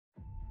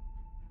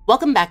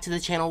Welcome back to the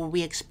channel where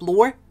we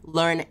explore,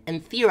 learn,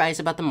 and theorize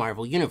about the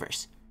Marvel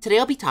Universe. Today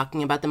I'll be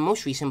talking about the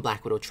most recent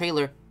Black Widow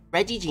trailer,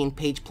 Regé-Jean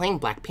Page playing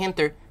Black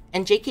Panther,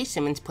 and J.K.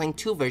 Simmons playing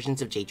two versions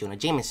of J. Jonah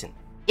Jameson.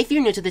 If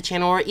you're new to the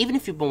channel, or even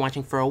if you've been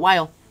watching for a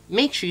while,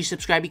 make sure you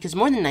subscribe because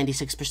more than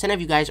 96% of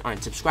you guys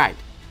aren't subscribed.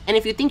 And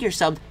if you think you're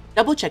subbed,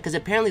 double check because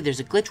apparently there's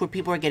a glitch where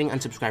people are getting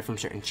unsubscribed from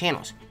certain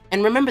channels.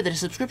 And remember that a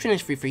subscription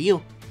is free for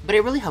you, but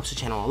it really helps the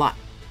channel a lot.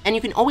 And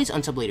you can always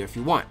unsub later if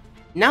you want.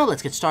 Now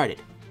let's get started.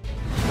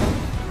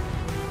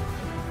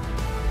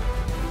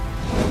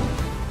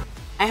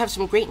 I have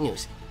some great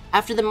news.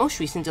 After the most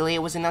recent delay,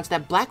 it was announced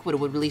that Black Widow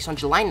would release on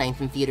July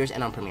 9th in theaters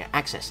and on Premiere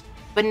Access.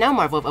 But now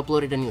Marvel have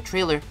uploaded a new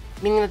trailer,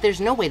 meaning that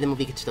there's no way the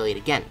movie gets delayed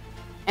again.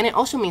 And it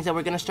also means that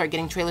we're going to start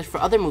getting trailers for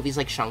other movies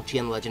like Shang-Chi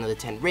and the Legend of the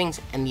Ten Rings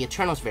and the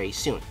Eternals very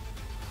soon.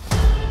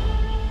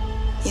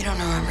 You don't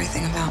know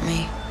everything about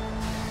me.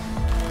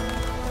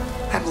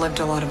 I've lived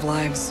a lot of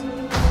lives.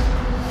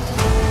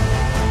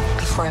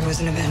 Before I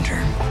was an Avenger.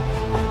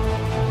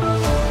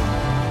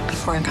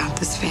 Before I got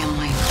this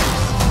family.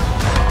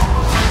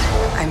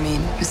 I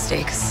made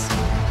mistakes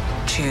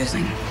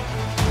choosing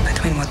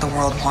between what the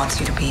world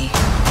wants you to be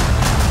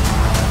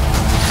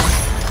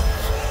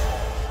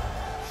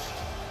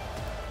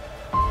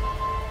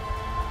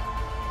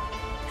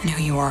and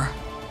who you are.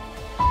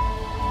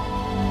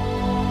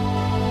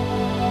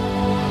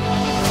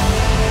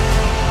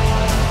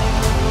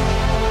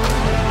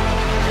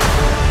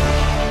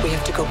 We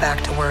have to go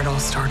back to where it all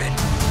started.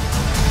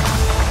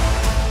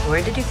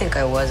 Where did you think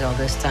I was all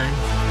this time?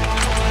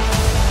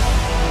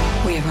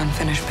 We have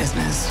unfinished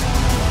business.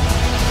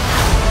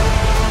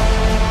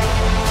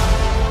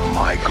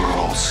 My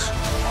girls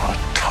are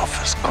the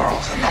toughest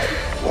girls in the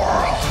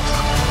world.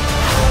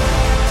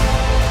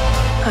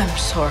 I'm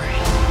sorry.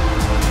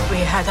 We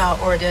had our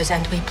orders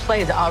and we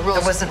played our roles.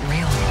 It wasn't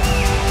real.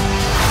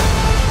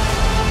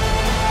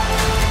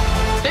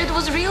 It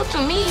was real to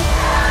me.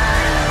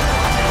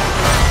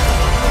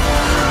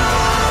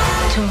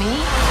 To me,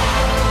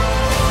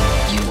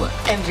 you were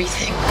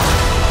everything.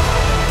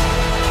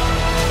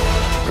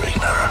 Bring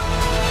her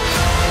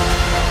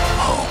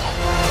home.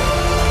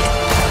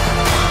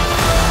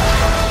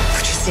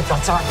 Put your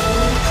seatbelts on.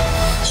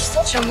 She's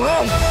such a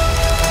mom.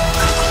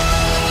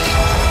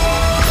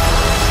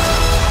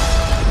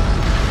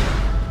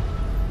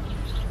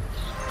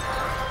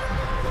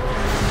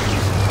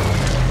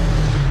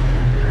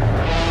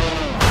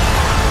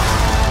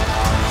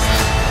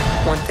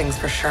 One thing's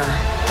for sure.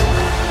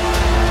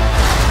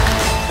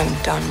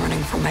 I'm done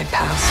running from my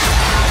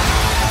past.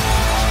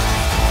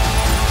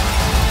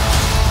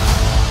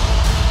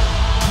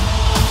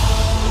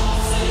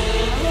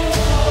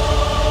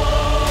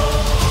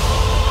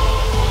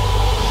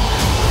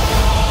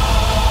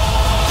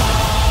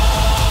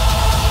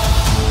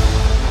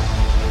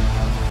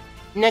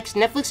 Next,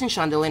 Netflix and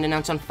Shondaland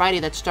announced on Friday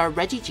that star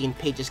Regé-Jean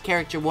Page's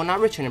character will not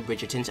return in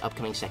Bridgerton's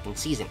upcoming second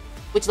season,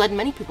 which led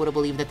many people to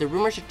believe that the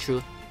rumors are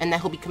true and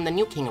that he'll become the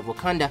new king of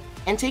Wakanda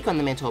and take on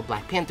the mantle of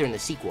Black Panther in the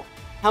sequel.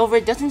 However,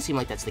 it doesn't seem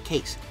like that's the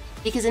case,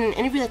 because in an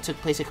interview that took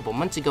place a couple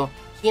months ago,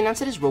 he announced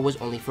that his role was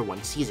only for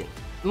one season.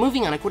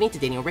 Moving on, according to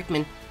Daniel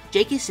Richtman,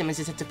 J.K. Simmons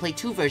is set to play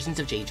two versions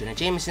of J. Jonah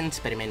Jameson's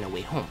Spider-Man No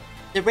Way Home,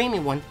 the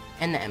Raimi one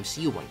and the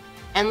MCU one.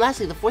 And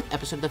lastly, the fourth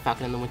episode of The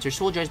Falcon and the Winter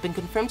Soldier has been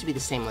confirmed to be the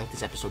same length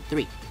as episode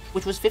 3,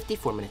 which was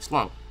 54 minutes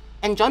long,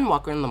 and John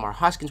Walker and Lemar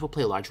Hoskins will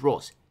play large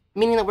roles,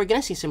 meaning that we're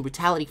gonna see some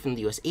brutality from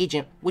the US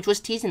agent, which was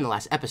teased in the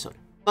last episode.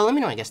 But let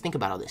me know what you guys think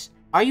about all this.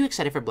 Are you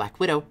excited for Black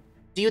Widow?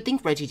 Do you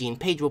think Regé-Jean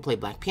Page will play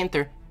Black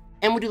Panther?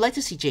 And would you like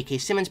to see J.K.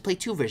 Simmons play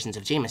two versions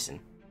of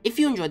Jameson? If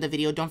you enjoyed the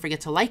video, don't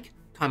forget to like,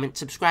 comment,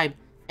 subscribe,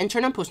 and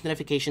turn on post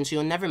notifications so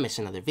you'll never miss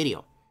another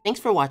video.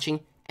 Thanks for watching,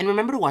 and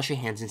remember to wash your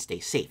hands and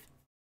stay safe.